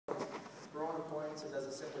points, and does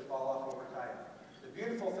it simply fall off over time? The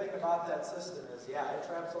beautiful thing about that system is, yeah, it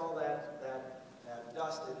traps all that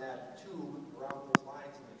dust in that tube around those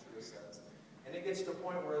lines in the truest sense. And it gets to a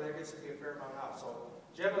point where there gets to be a fair amount out. So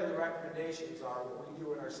generally the recommendations are, what we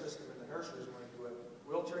do in our system in the nurseries when we do it,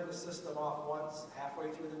 we'll turn the system off once,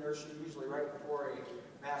 halfway through the nursery, usually right before a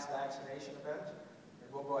mass vaccination event, and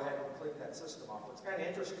we'll go ahead and clean that system off. What's kind of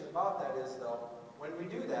interesting about that is, though, when we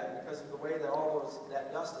do that, because of the way that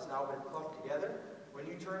that dust has now been clumped together, when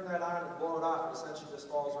you turn that on and blow it off, it essentially just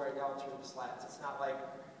falls right down through the slats. It's not like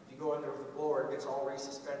if you go in there with a blower, it gets all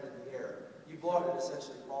resuspended in the air. You blow it, it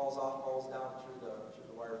essentially falls down through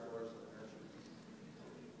the wire floors of the nursery.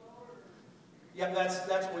 Yeah, that's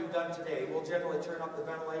what we've done today. We'll generally turn up the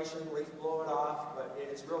ventilation, leaf blow it off, but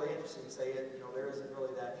it's really interesting to say it. There isn't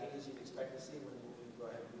really that haze you'd expect to see when you go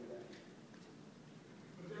ahead and do that.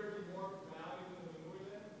 Would there be more value in the manure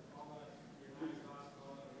then? All that your nice dust and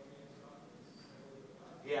all that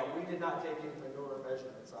stuff? Yeah, we did not take any manure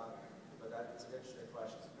measurements on it, but that's an interesting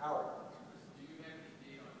question. Howard. Do you have any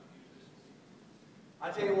data on fuel efficiency?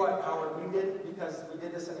 I'll tell you what, Howard, we didn't, because we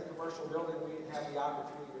did this in a commercial building, we didn't have the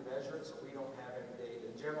opportunity to measure it, so we don't have any data.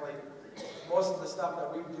 And generally, most of the stuff that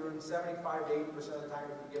we've been doing, 75 to 80% of the time,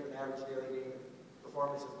 if you give an average daily gain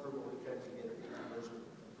performance improvement, we tend to get a 50%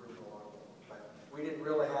 improvement along the way. But we didn't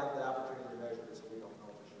really have the opportunity to measure it, so we don't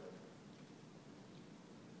know for sure.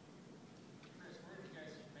 Chris, where do you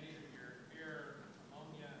guys measure your air,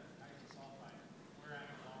 ammonia, and hydrogen sulfide? Where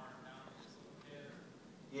at an alarm down in this little pit?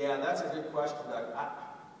 Yeah, that's a good question, Doug.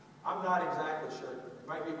 I'm not exactly sure. It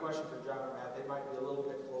might be a question for John or Matt. They might be a little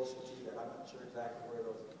bit closer to that. I'm not sure exactly where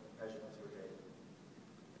those measurements were taken.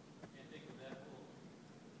 Can't think of that. Well,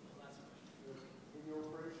 last question. In your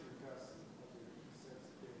operation test, what your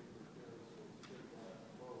sensitivity repairs will take that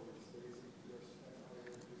low, it stays just at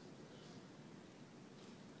higher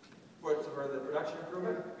For the production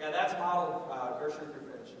improvement? Yeah, that's modeled nursery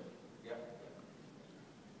through finishing. Yep.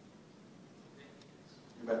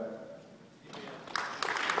 You bet.